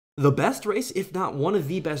The best race, if not one of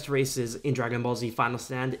the best races in Dragon Ball Z Final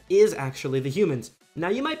Stand, is actually the humans. Now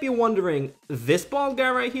you might be wondering, this bald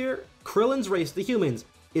guy right here, Krillin's race, the humans,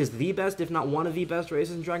 is the best, if not one of the best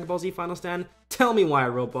races in Dragon Ball Z Final Stand? Tell me why,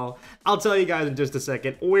 Roball. I'll tell you guys in just a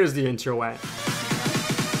second. Where's the intro at?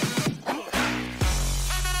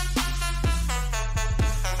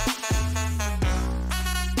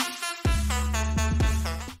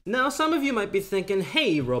 Now, some of you might be thinking,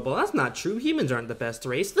 hey, Roball, that's not true. Humans aren't the best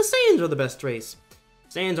race. The Saiyans are the best race.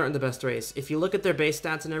 Saiyans aren't the best race. If you look at their base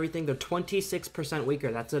stats and everything, they're 26%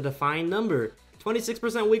 weaker. That's a defined number.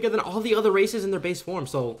 26% weaker than all the other races in their base form.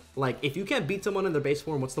 So, like, if you can't beat someone in their base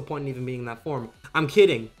form, what's the point in even being in that form? I'm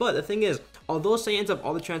kidding. But the thing is, although Saiyans have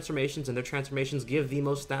all the transformations and their transformations give the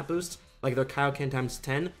most stat boosts, like their Kaioken times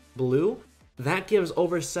 10, blue, that gives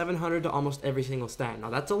over 700 to almost every single stat. Now,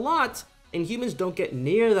 that's a lot. And humans don't get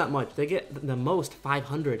near that much. They get the most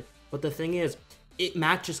 500. But the thing is, it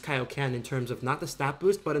matches Kaioken in terms of not the stat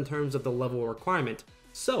boost, but in terms of the level requirement.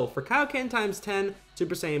 So for Kaioken times 10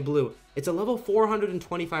 Super Saiyan Blue, it's a level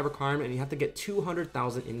 425 requirement, and you have to get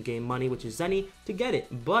 200,000 in-game money, which is Zenny, to get it.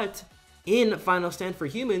 But in Final Stand for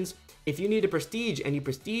humans, if you need a prestige and you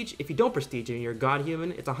prestige, if you don't prestige and you're a god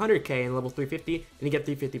human, it's 100k in level 350, and you get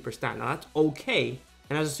 350 per stat. Now that's okay,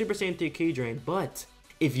 and has a Super Saiyan 3 key drain, but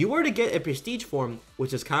if you were to get a prestige form,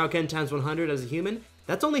 which is Kaioken times 100 as a human,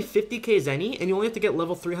 that's only 50k Zenny, and you only have to get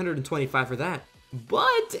level 325 for that.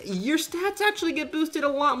 But your stats actually get boosted a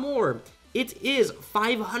lot more. It is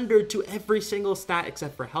 500 to every single stat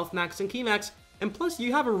except for health max and key max, and plus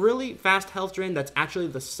you have a really fast health drain that's actually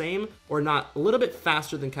the same, or not, a little bit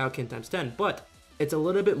faster than Kaioken times 10, but it's a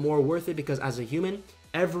little bit more worth it because as a human,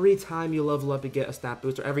 every time you level up you get a stat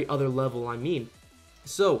boost, or every other level I mean.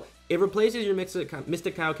 So it replaces your Mystic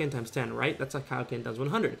Kaioken times 10, right? That's like Kaioken times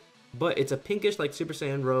 100. But it's a pinkish like Super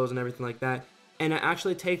Saiyan Rose and everything like that. And it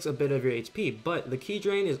actually takes a bit of your HP. But the key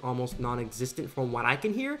drain is almost non-existent from what I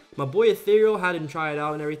can hear. My boy Ethereal had him try it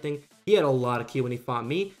out and everything. He had a lot of ki when he fought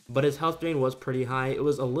me. But his health drain was pretty high. It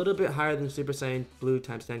was a little bit higher than Super Saiyan Blue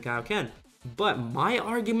times 10 Kaioken. But my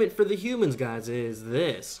argument for the humans, guys, is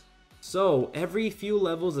this. So every few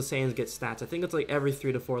levels the Saiyans get stats. I think it's like every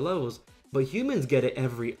 3 to 4 levels. But humans get it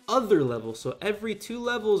every other level. So every 2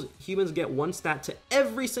 levels, humans get 1 stat to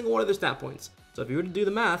every single one of their stat points. So if you were to do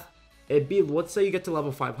the math, it'd be, let's say you get to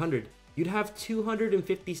level 500. You'd have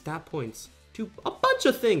 250 stat points to a bunch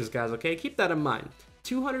of things, guys, okay? Keep that in mind.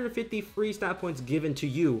 250 free stat points given to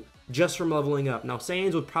you just from leveling up. Now,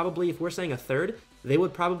 Saiyans would probably, if we're saying a third, they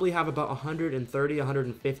would probably have about 130,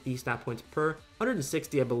 150 stat points per,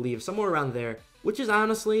 160, I believe, somewhere around there, which is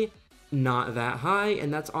honestly not that high,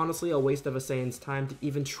 and that's honestly a waste of a Saiyan's time to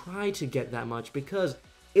even try to get that much, because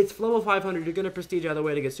it's level 500, you're going to prestige either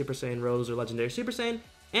way to get Super Saiyan Rose or Legendary Super Saiyan,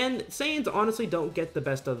 and Saiyans honestly don't get the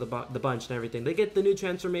best of the bunch and everything. They get the new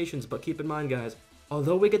transformations, but keep in mind, guys,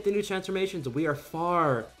 although we get the new transformations, we are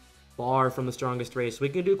far from the strongest race. We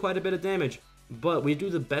can do quite a bit of damage, but we do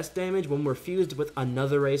the best damage when we're fused with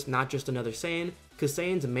another race, not just another Saiyan, because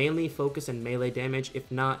Saiyans mainly focus in melee damage,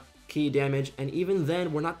 if not key damage, and even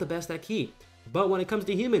then we're not the best at key. But when it comes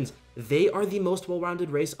to humans, they are the most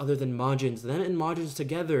well-rounded race other than Majins. Them and Majins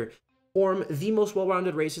together form the most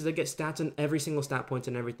well-rounded races that get stats in every single stat points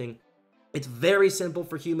and everything. It's very simple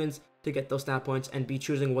for humans to get those stat points and be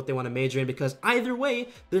choosing what they want to major in, because either way,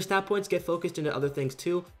 their stat points get focused into other things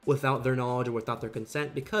too without their knowledge or without their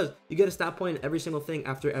consent, because you get a stat point in every single thing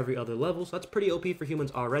after every other level, so that's pretty OP for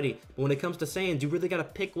humans already. But when it comes to Saiyans, you really got to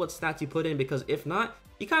pick what stats you put in, because if not,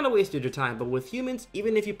 you kind of wasted your time. But with humans,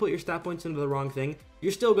 even if you put your stat points into the wrong thing,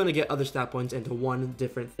 you're still going to get other stat points into one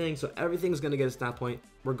different thing, so everything's going to get a stat point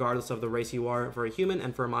regardless of the race you are for a human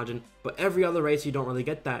and for a Majin, but every other race you don't really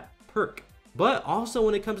get that perk. But also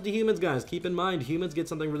when it comes to humans, guys, keep in mind, humans get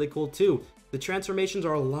something really cool too. The transformations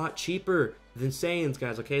are a lot cheaper than Saiyans,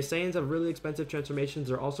 guys, okay? Saiyans have really expensive transformations.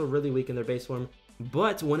 They're also really weak in their base form.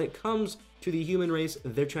 But when it comes to the human race,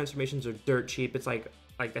 their transformations are dirt cheap. It's like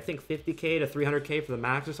I think 50k to 300k for the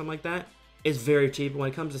max or something like that. It's very cheap. When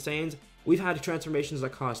it comes to Saiyans, we've had transformations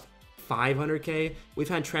that cost 500k. We've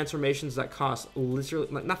had transformations that cost literally,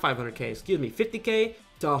 not 500k, excuse me, 50k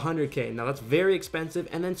to 100k. Now that's very expensive.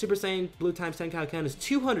 And then Super Saiyan Blue times 10 Kaioken is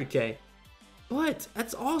 200k. But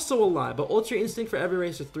that's also a lot. But Ultra Instinct for every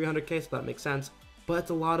race is 300k, so that makes sense. But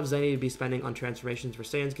it's a lot of Zenny to be spending on transformations for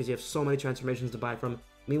Saiyans because you have so many transformations to buy from.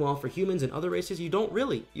 Meanwhile, for humans and other races, you don't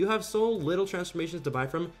really. You have so little transformations to buy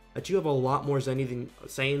from that you have a lot more Zenny than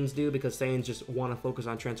Saiyans do, because Saiyans just want to focus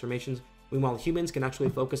on transformations. Meanwhile, humans can actually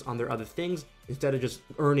focus on their other things. Instead of just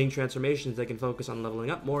earning transformations, they can focus on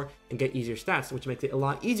leveling up more and get easier stats, which makes it a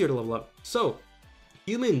lot easier to level up. So,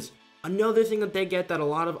 humans Another thing that they get that a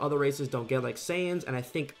lot of other races don't get, like Saiyans, and I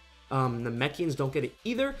think the Namekians don't get it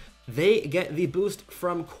either, they get the boost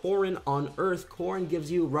from Korin on Earth. Korin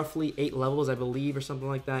gives you roughly 8 levels, I believe, or something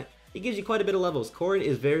like that. It gives you quite a bit of levels. Korin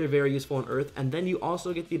is very, very useful on Earth, and then you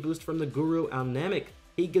also get the boost from the Guru on Namek.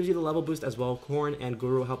 He gives you the level boost as well. Korin and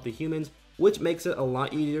Guru help the humans, which makes it a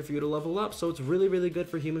lot easier for you to level up, so it's really, really good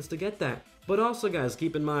for humans to get that. But also, guys,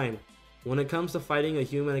 keep in mind, when it comes to fighting a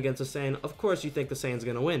human against a Saiyan, of course you think the Saiyan's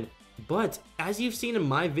gonna win. But, as you've seen in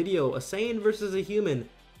my video, a Saiyan versus a human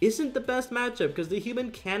isn't the best matchup, because the human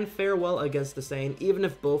can fare well against the Saiyan, even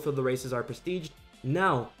if both of the races are prestiged.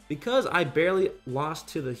 Now, because I barely lost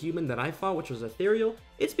to the human that I fought, which was Ethereal,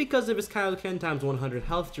 it's because of his Kaioken times 100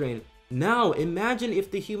 health drain. Now, imagine if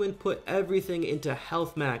the human put everything into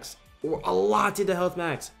health max, or a lot into health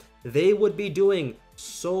max. They would be doing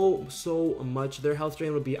so much. Their health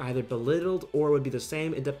drain would be either belittled or would be the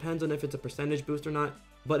same. It depends on if it's a percentage boost or not.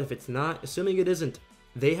 But if it's not, assuming it isn't,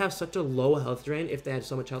 they have such a low health drain if they had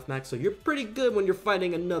so much health max, so you're pretty good when you're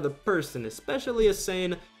fighting another person, especially a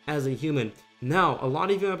Saiyan as a human. Now, a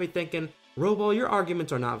lot of you might be thinking, Roball, your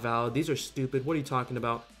arguments are not valid, these are stupid, what are you talking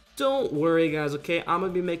about? Don't worry, guys, okay? I'm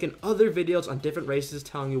going to be making other videos on different races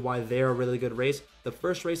telling you why they're a really good race. The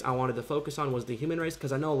first race I wanted to focus on was the human race,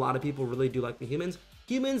 because I know a lot of people really do like the humans.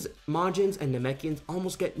 Humans, Majins, and Namekians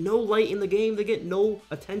almost get no light in the game. They get no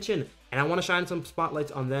attention. And I want to shine some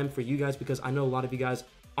spotlights on them for you guys, because I know a lot of you guys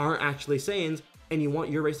aren't actually Saiyans, and you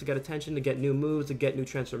want your race to get attention, to get new moves, to get new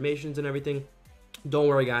transformations and everything. Don't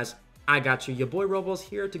worry, guys. I got you. Your boy Roball's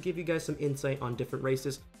here to give you guys some insight on different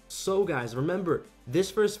races. So guys, remember,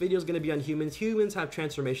 this first video is going to be on humans. Humans have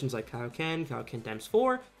transformations like Kaioken, Kaioken times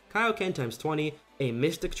 4, Kaioken times 20, a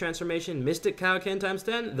Mystic transformation, Mystic Kaioken times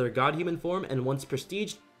 10, their God human form, and once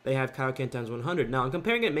prestiged, they have Kaioken times 100. Now, I'm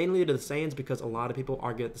comparing it mainly to the Saiyans because a lot of people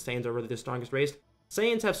argue that the Saiyans are really the strongest race.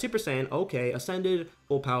 Saiyans have Super Saiyan, okay, Ascended,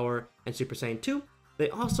 Full Power, and Super Saiyan 2. They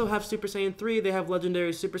also have Super Saiyan 3, they have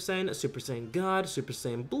Legendary Super Saiyan, Super Saiyan God, Super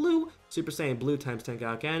Saiyan Blue times 10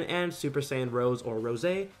 Kaioken, and Super Saiyan Rose or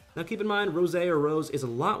Rose. Now keep in mind, Rose or Rose is a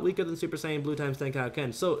lot weaker than Super Saiyan Blue times 10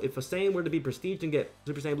 Kaioken, so if a Saiyan were to be prestiged and get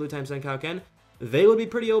Super Saiyan Blue times 10 Kaioken, they would be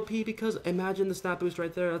pretty OP, because imagine the stat boost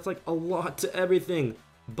right there, that's like a lot to everything.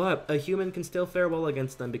 But a human can still fare well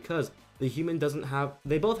against them, because the human doesn't have,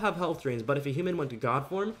 they both have health drains, but if a human went to God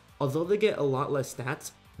form, although they get a lot less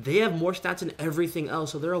stats, they have more stats in everything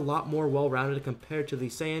else, so they're a lot more well-rounded compared to the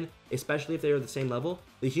Saiyan, especially if they are the same level.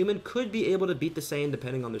 The human could be able to beat the Saiyan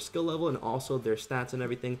depending on their skill level and also their stats and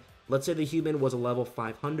everything. Let's say the human was a level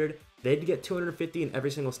 500, they'd get 250 in every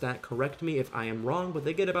single stat. Correct me if I am wrong, but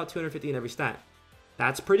they get about 250 in every stat.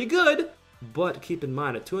 That's pretty good, but keep in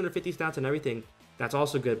mind, at 250 stats and everything, that's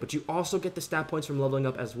also good, but you also get the stat points from leveling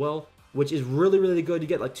up as well, which is really, really good. You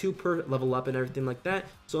get like 2 per level up and everything like that.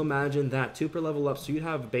 So imagine that, 2 per level up. So you'd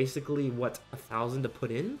have basically, what, 1,000 to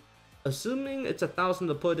put in? Assuming it's 1,000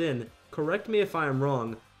 to put in, correct me if I am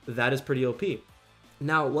wrong, that is pretty OP.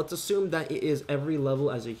 Now, let's assume that it is every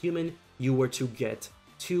level as a human you were to get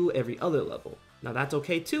 2 every other level. Now that's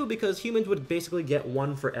okay too, because humans would basically get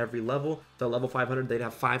 1 for every level. So level 500, they'd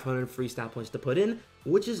have 500 free stat points to put in,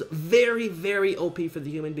 which is very, very OP for the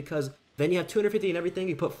human, because then you have 250 in everything,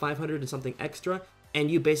 you put 500 in something extra, and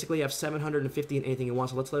you basically have 750 in anything you want.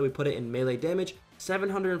 So let's say we put it in melee damage,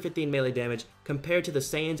 750 in melee damage, compared to the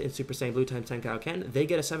Saiyans in Super Saiyan Blue times 10 Kaioken. They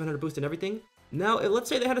get a 700 boost in everything. Now, let's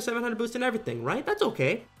say they had a 700 boost in everything, right? That's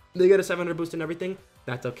okay. They get a 700 boost in everything.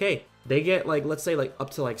 That's okay. They get, like, let's say, like, up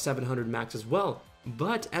to, like, 700 max as well.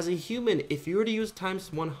 But as a human, if you were to use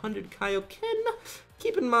times 100 Kaioken,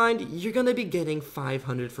 keep in mind, you're going to be getting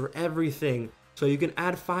 500 for everything. So you can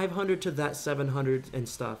add 500 to that 700 and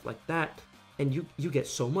stuff like that, and you get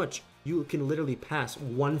so much. You can literally pass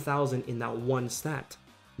 1,000 in that one stat.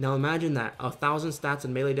 Now imagine that, 1,000 stats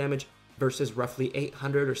in melee damage versus roughly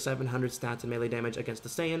 800 or 700 stats in melee damage against the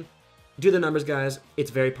Saiyan. Do the numbers, guys.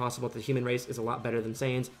 It's very possible that the human race is a lot better than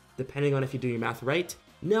Saiyans, depending on if you do your math right.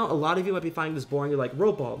 Now, a lot of you might be finding this boring. You're like,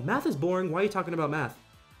 Roball, math is boring. Why are you talking about math?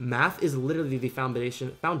 Math is literally the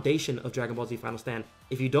foundation of Dragon Ball Z Final Stand.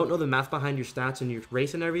 If you don't know the math behind your stats and your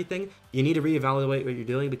race and everything, you need to reevaluate what you're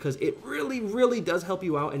doing, because it really, really does help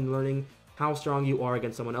you out in learning how strong you are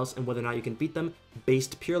against someone else and whether or not you can beat them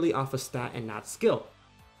based purely off of stat and not skill.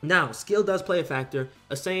 Now, skill does play a factor.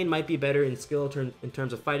 A Saiyan might be better in skill in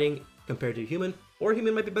terms of fighting compared to a human, or a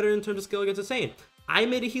human might be better in terms of skill against a Saiyan. I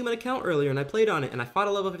made a human account earlier and I played on it, and I fought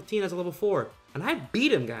a level 15 as a level 4, and I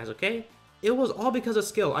beat him, guys, okay? It was all because of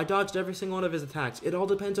skill. I dodged every single one of his attacks. It all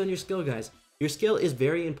depends on your skill, guys. Your skill is a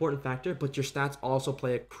very important factor, but your stats also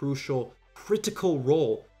play a critical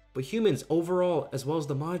role. But humans overall, as well as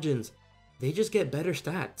the Majins, they just get better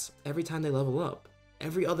stats every time they level up.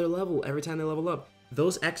 Every other level, every time they level up.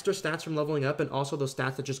 Those extra stats from leveling up and also those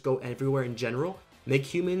stats that just go everywhere in general make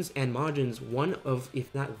humans and Majins one of,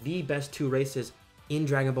 if not the best two races in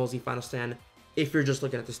Dragon Ball Z Final Stand if you're just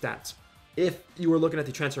looking at the stats. If you were looking at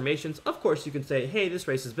the transformations, of course you can say, hey, this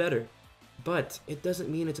race is better. But it doesn't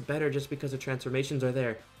mean it's better just because the transformations are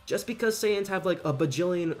there. Just because Saiyans have like a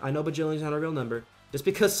bajillion, I know bajillion's not a real number, just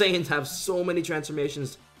because Saiyans have so many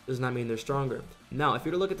transformations does not mean they're stronger. Now, if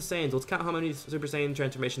you're to look at the Saiyans, let's count how many Super Saiyan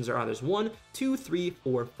transformations there are. There's 1, 2, 3,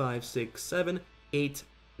 4, 5, 6, 7, 8,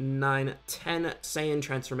 9, 10 Saiyan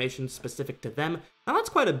transformations specific to them. Now, that's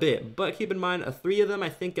quite a bit, but keep in mind, 3 of them I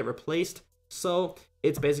think get replaced. So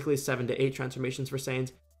it's basically 7 to 8 transformations for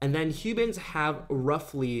Saiyans. And then humans have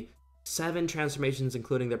roughly 7 transformations,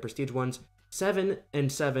 including their prestige ones. 7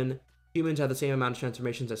 and 7. Humans have the same amount of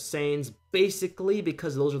transformations as Saiyans, basically,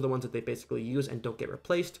 because those are the ones that they basically use and don't get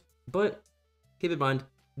replaced. But keep in mind,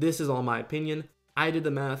 this is all my opinion. I did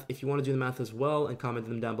the math. If you want to do the math as well and comment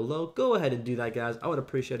them down below, go ahead and do that, guys. I would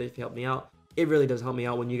appreciate it if you help me out. It really does help me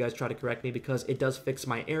out when you guys try to correct me because it does fix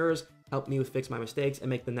my errors, help me with fix my mistakes, and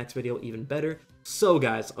make the next video even better. So,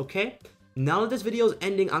 guys, okay? Now that this video is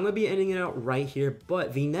ending, I'm going to be ending it out right here,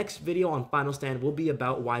 but the next video on Final Stand will be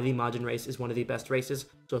about why the Majin race is one of the best races.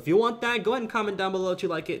 So if you want that, go ahead and comment down below to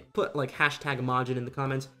like it, put like hashtag Majin in the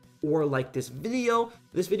comments, or like this video.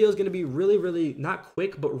 This video is going to be really, not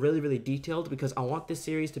quick, but really detailed because I want this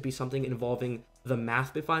series to be something involving the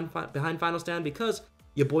math behind Final Stand because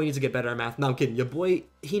your boy needs to get better at math. No, I'm kidding. Your boy,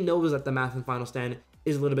 he knows that the math in Final Stand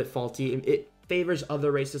is a little bit faulty. It favors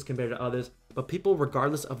other races compared to others, but people,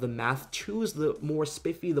 regardless of the math, choose the more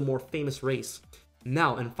spiffy, the more famous race.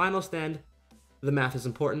 Now, in Final Stand, the math is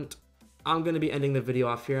important. I'm going to be ending the video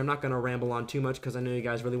off here. I'm not going to ramble on too much because I know you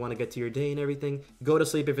guys really want to get to your day and everything. Go to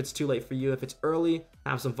sleep if it's too late for you. If it's early,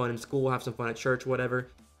 have some fun in school, have some fun at church, whatever.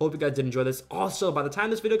 Hope you guys did enjoy this. Also, by the time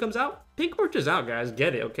this video comes out, pink merch is out, guys.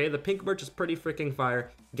 Get it, okay? The pink merch is pretty freaking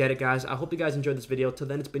fire. Get it, guys. I hope you guys enjoyed this video. Till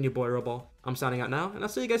then, it's been your boy, Roball. I'm signing out now, and I'll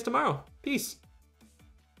see you guys tomorrow. Peace.